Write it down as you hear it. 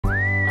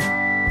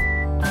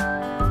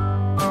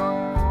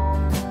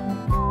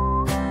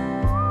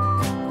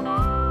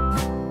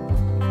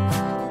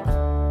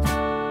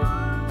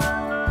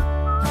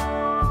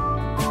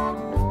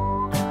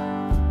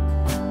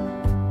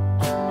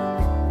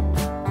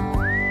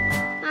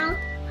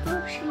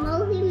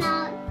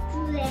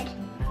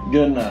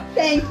Good enough.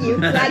 Thank you.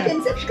 Like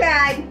and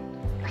subscribe.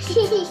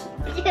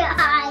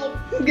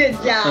 Good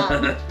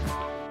job.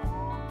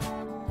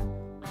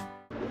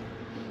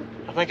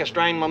 I think I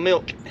strained my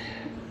milk.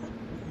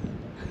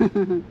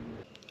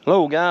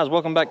 Hello guys,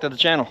 welcome back to the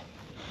channel.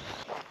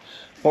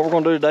 What we're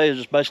going to do today is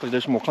just basically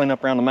do some more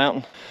cleanup around the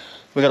mountain.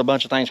 We got a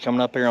bunch of things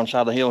coming up here on the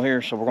side of the hill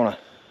here, so we're going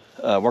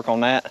to work on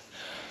that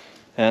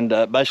and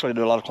basically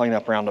do a lot of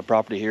cleanup around the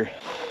property here.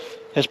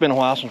 It's been a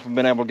while since we've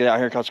been able to get out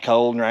here because it's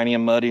cold and rainy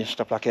and muddy and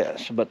stuff like that.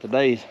 So, but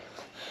today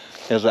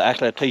is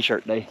actually a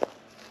t-shirt day,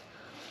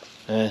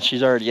 and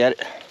she's already at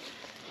it.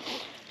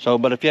 So,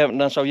 but if you haven't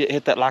done so yet,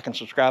 hit that like and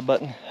subscribe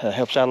button.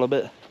 Helps out a little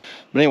bit.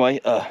 But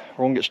anyway, we're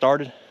gonna get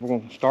started. We're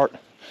gonna start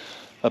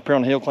up here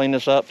on the hill, clean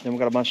this up. Then we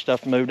got a bunch of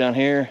stuff to move down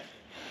here.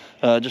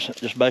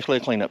 Just basically a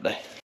cleanup day.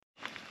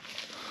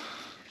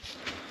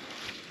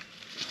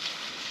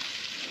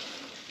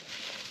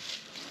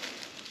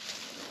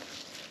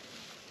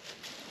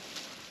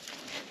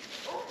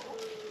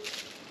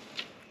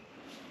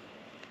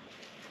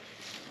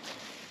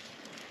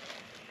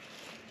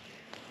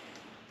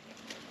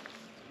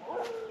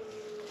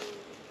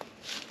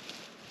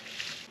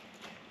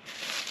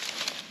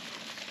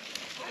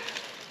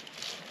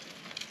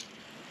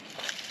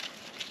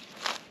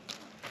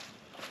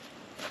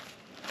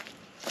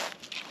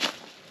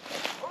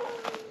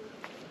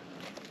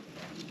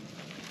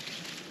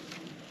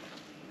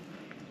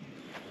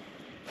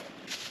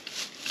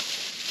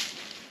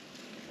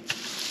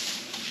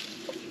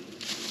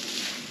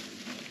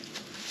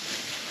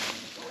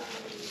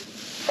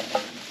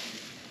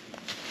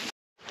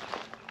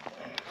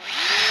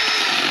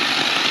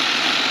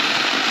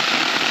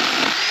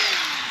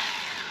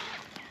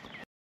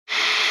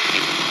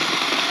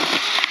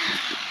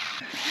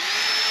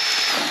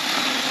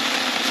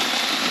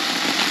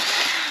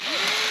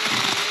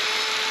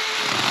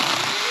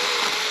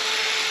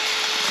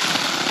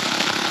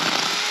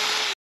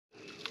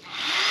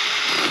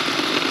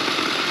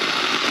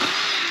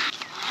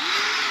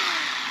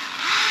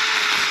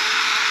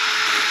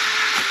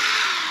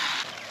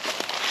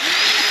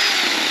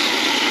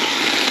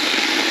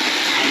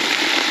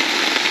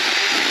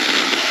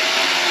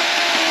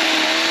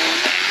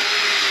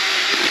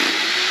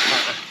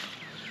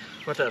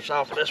 Put that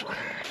saw for this one.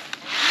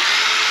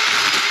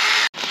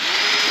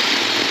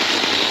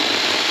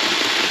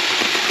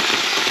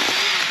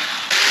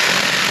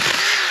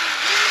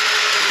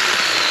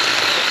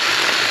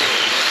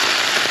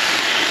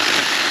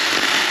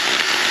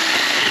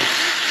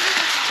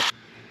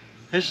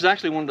 This is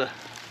actually one of the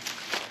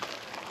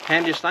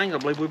handiest things I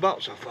believe we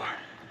bought so far.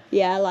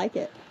 Yeah, I like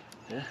it.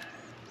 Yeah.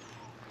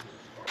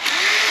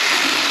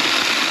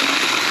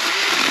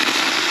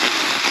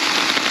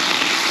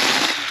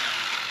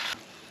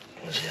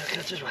 Let's see how it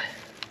cuts this way.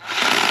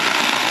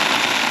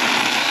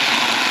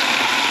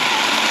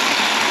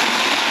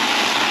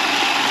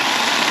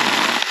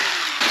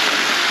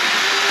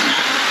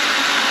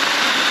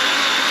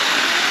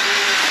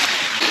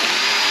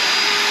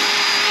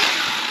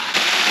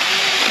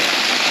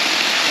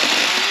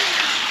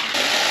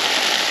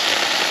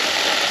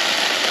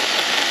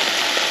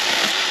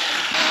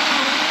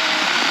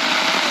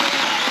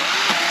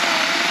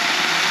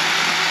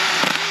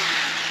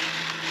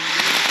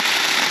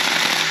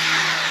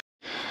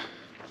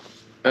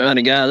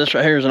 Alrighty guys, this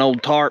right here is an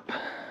old tarp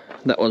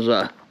that was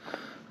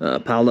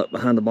piled up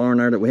behind the barn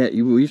there that we had.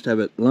 We used to have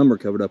it lumber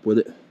covered up with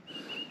it,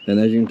 and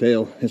as you can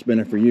tell, it's been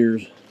there for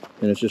years,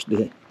 and it's just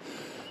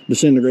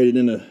disintegrated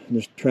into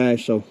this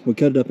trash. So we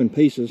cut it up in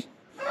pieces.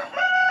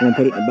 We're gonna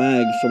put it in a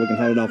bag so we can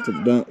haul it off to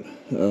the dump.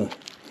 Then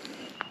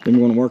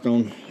we're gonna work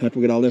on, after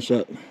we get all this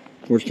up,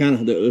 where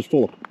it's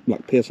full of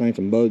like piss, ants,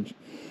 and bugs.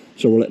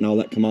 So we're letting all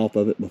that come off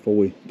of it before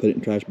we put it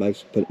in trash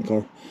bags, put it in the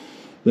car.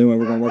 Anyway,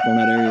 we're gonna work on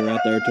that area right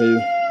there too,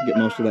 get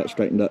most of that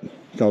straightened up,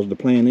 because the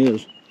plan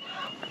is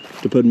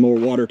to put more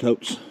water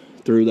totes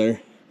through there.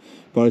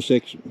 Probably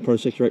six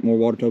or eight more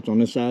water totes on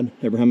this side.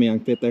 Ever how many I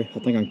can fit there? I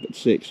think I can put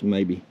 6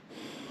 maybe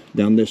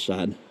down this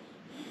side.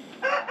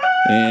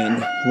 And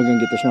we're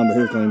gonna get this lumber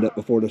here cleaned up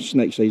before the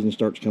snake season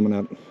starts coming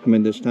out. I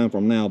mean, this time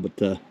from now, but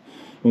we're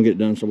gonna get it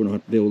done so we don't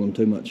have to deal with them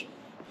too much.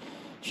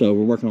 So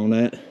we're working on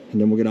that,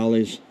 and then we'll get all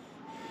these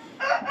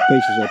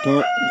pieces of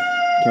tarp.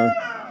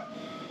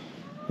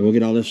 And we'll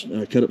get all this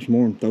cut up some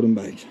more and throw them in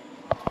bags.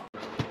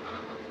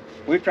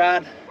 We've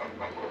tried,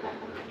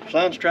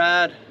 son's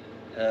tried,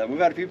 we've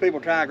had a few people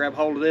try to grab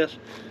hold of this.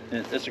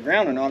 It's a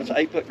grounding rod, it's an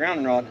 8-foot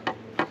grounding rod.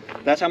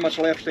 That's how much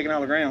left sticking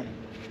out of the ground,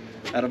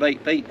 out of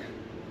 8 feet.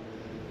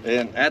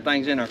 And that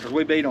thing's in there, because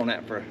we beat on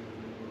that for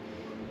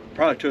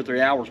probably 2 or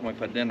 3 hours when we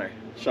put it in there.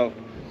 So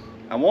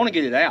I want to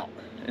get it out.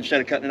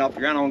 Instead of cutting it off the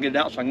ground, I want to get it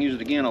out so I can use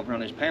it again over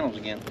on these panels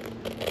again.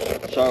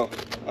 So,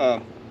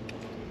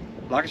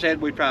 like I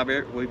said, we tried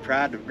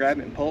to grab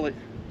it and pull it.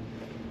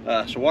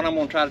 So what I'm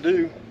going to try to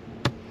do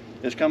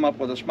is come up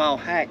with a small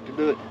hack to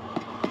do it.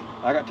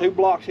 I got 2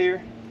 blocks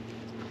here,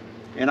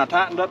 and I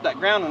tightened up that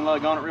grounding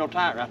lug on it real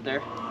tight right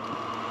there.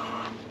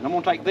 And I'm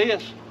going to take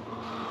this,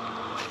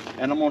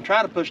 and I'm going to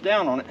try to push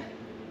down on it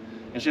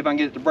and see if I can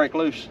get it to break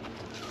loose.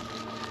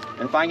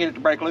 And if I can get it to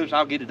break loose,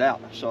 I'll get it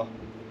out. So,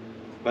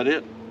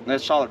 but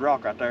that's solid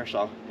rock right there.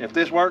 So if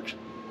this works,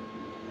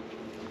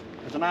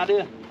 it's an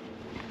idea.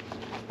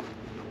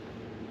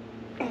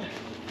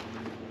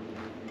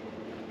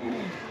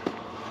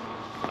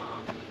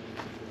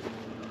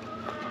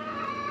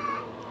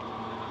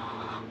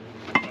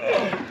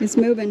 It's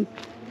moving.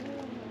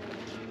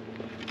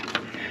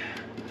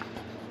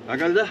 I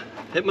got it up.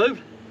 It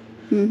moved.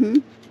 Mm-hmm.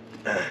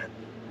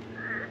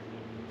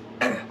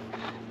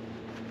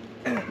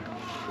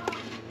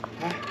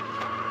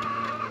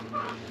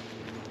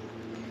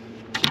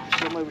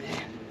 Still moving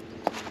here.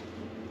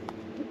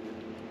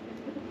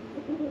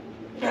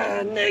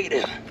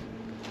 Negative.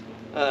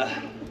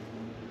 Let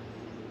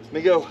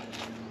me go.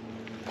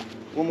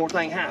 One more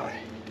thing, Howie.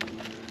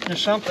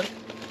 There's something.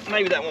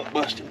 Maybe that won't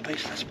bust in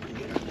pieces. That's pretty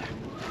good right there.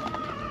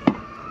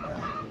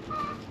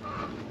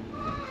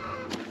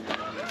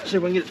 See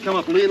if we can get it to come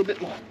up a little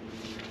bit more.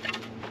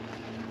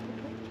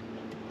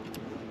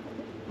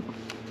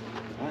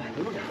 All right,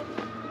 here we go.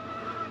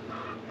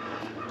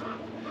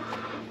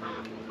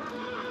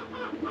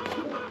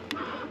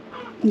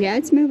 Yeah,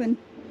 it's moving.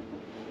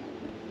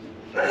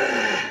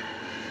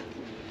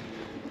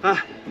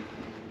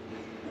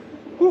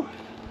 Whew.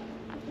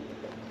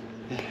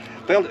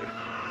 Felt it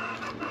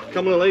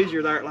come a little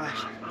easier there at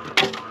last.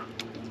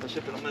 Let's see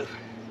if it'll move.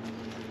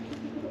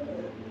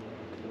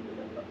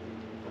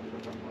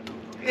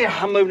 Yeah,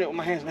 I'm moving it with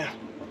my hands now.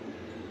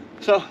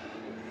 So,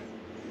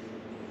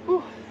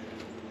 whew.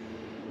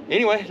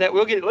 Anyway, that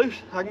will get it loose.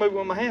 I can move it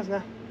with my hands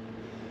now.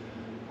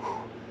 Whew.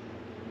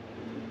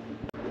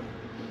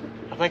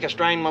 I think I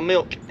strained my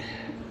milk.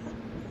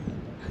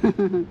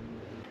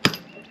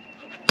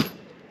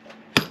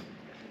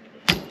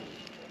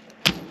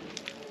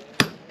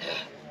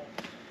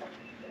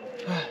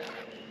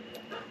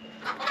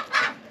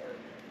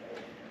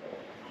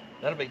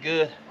 That'll be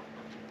good.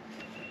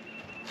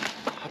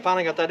 I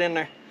finally got that in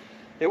there.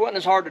 It wasn't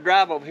as hard to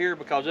drive over here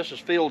because this is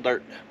field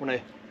dirt when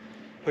they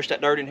push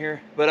that dirt in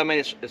here. But I mean,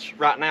 it's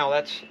right now,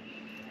 it's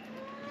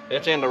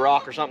in the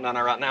rock or something down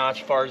there right now. That's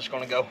as far as it's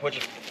gonna go, which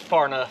is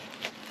far enough.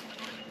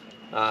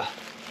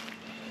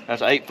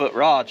 That's an 8-foot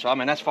rod, so I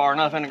mean, that's far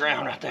enough in the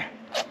ground right there.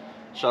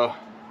 So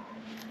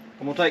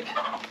I'm gonna take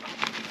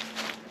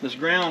this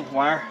ground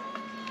wire,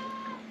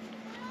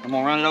 I'm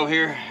gonna run it over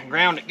here and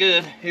ground it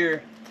good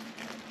here.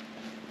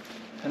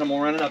 And I'm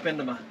gonna run it up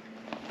into my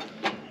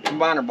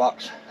combiner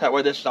box. That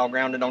way this is all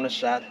grounded on this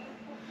side.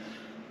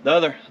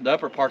 The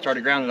upper part's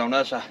already grounded on the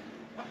other side.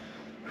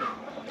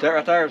 That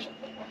right there is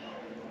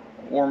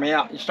wore me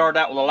out. You started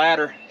out with a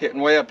ladder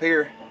hitting way up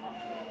here.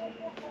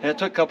 And it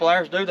took a couple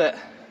hours to do that.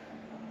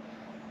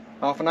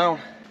 Off and on.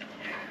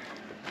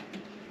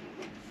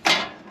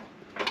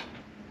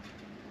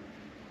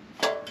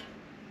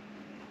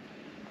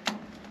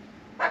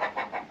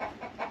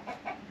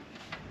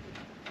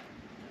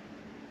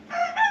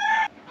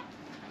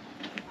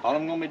 All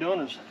I'm gonna be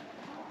doing is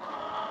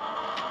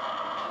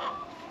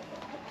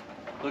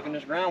hooking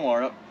this ground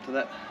wire up to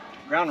that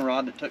grounding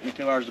rod that took me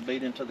 2 hours to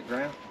beat into the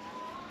ground.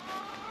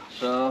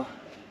 So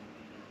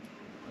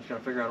I just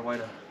gotta figure out a way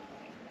to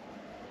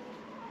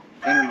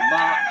enter the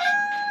box.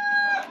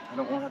 I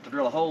don't want to have to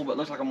drill a hole, but it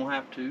looks like I'm gonna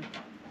have to.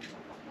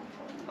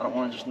 I don't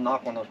want to just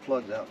knock one of those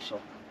plugs out.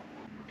 So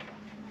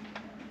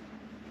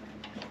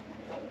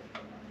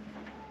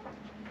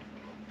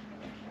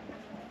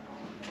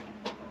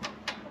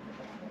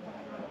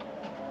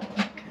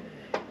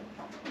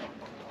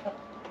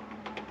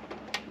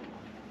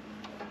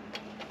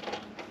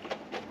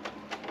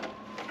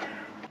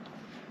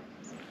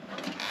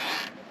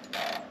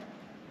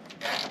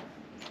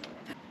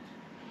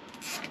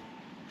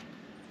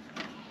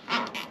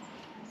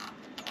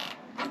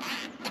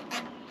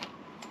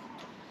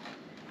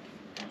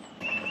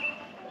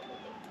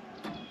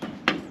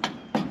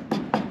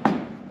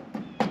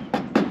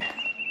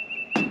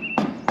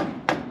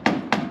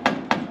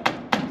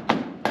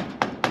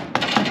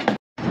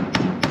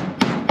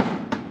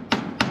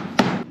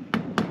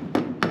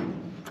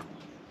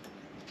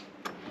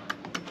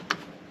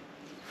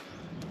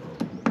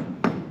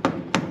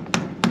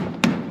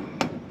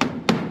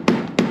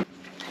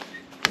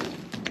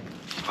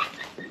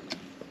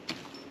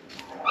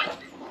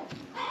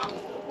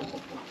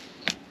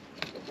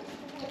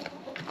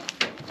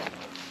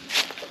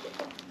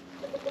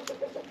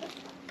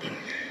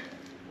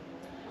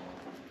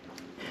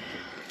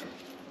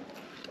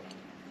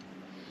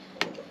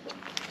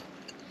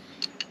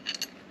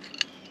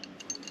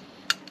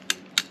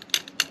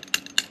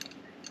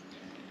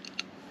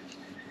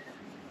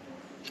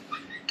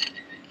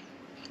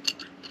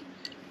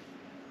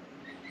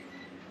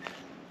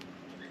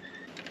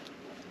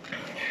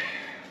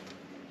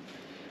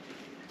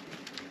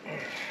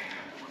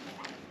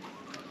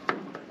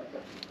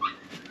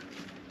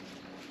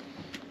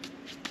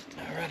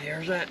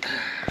here's that.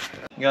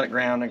 Got it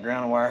grounded,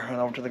 ground wire, went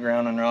over to the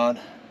grounding rod.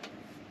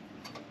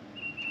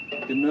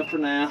 Good enough for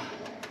now.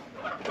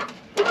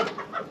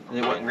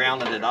 It wasn't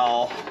grounded at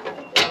all.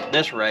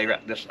 This array,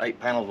 this 8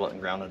 panels wasn't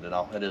grounded at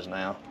all. It is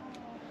now.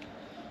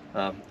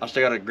 I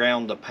still got to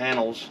ground the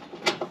panels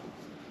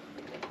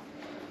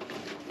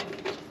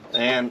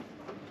and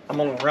I'm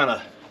gonna run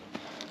a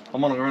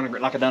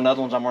like I done the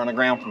other ones. I'm running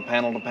ground from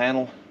panel to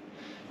panel,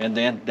 and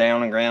then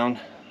down and ground,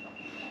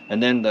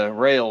 and then the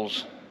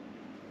rails,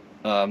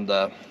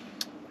 the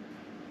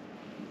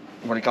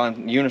what do you call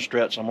them,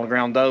 unistruts. I'm gonna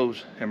ground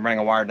those and bring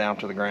a wire down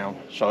to the ground,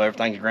 so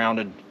everything's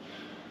grounded,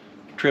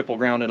 triple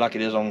grounded like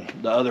it is on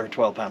the other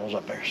 12 panels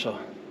up there. So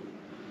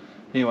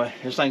anyway,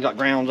 this thing got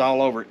grounds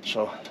all over it,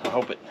 so I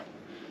hope it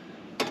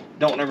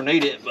don't ever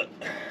need it. But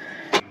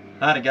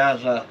alrighty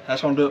guys,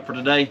 that's gonna do it for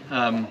today.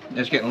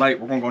 It's getting late.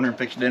 We're gonna go in there and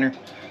fix dinner,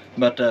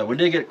 but we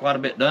did get quite a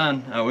bit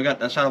done. We got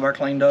that side of our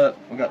cleaned up.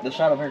 We got this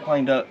side of here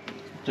cleaned up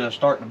to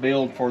start to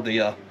build for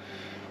the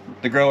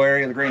grow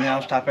area, the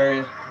greenhouse type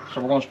area. So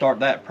we're gonna start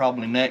that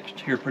probably next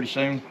here pretty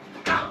soon.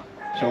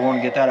 So we want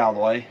to get that out of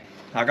the way.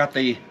 I got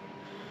the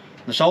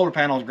solar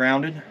panels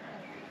grounded.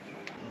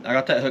 I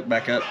got that hooked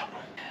back up.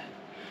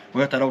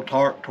 We got that old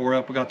tarp tore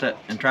up. We got that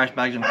in trash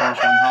bags and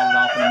parcel and hauled it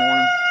off in the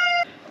morning.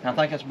 I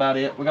think that's about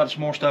it. We got some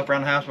more stuff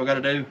around the house we got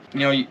to do. You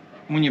know,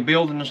 when you're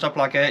building and stuff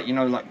like that, you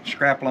know, like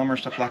scrap lumber,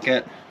 stuff like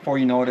that, before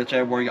you know it, it's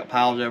everywhere. You got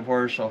piles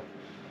everywhere. So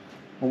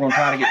we're going to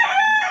try to get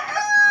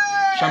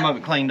some of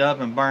it cleaned up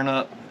and burn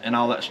up and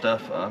all that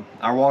stuff.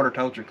 Our water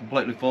totes are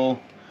completely full.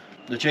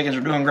 The chickens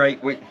are doing great.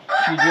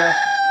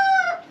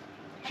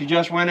 She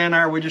just went in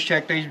there. We just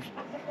checked these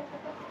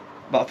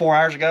about 5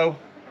 hours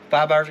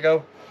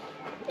ago,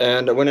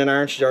 and I went in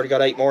there and she's already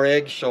got 8 more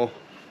eggs. So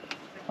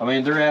I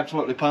mean, they're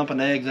absolutely pumping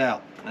the eggs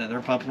out.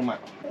 They're pumping them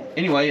out.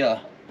 Anyway,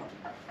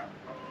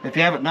 if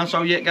you haven't done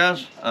so yet,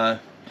 guys,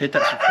 hit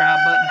that subscribe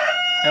button.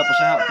 Help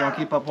us out if you want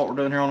to keep up what we're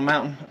doing here on the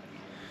mountain.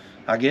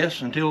 I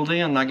guess until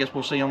then, I guess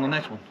we'll see you on the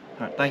next one.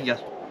 All right, thank you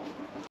guys.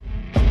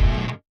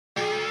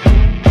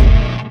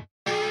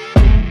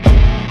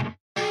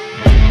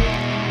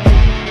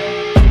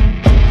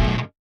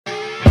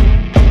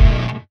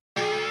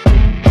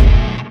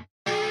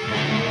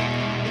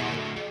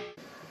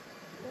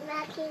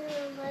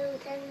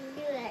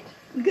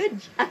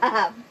 Good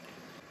job.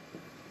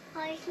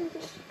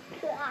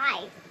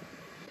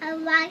 I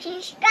want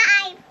to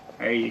subscribe.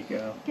 There you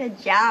go. Good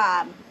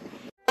job.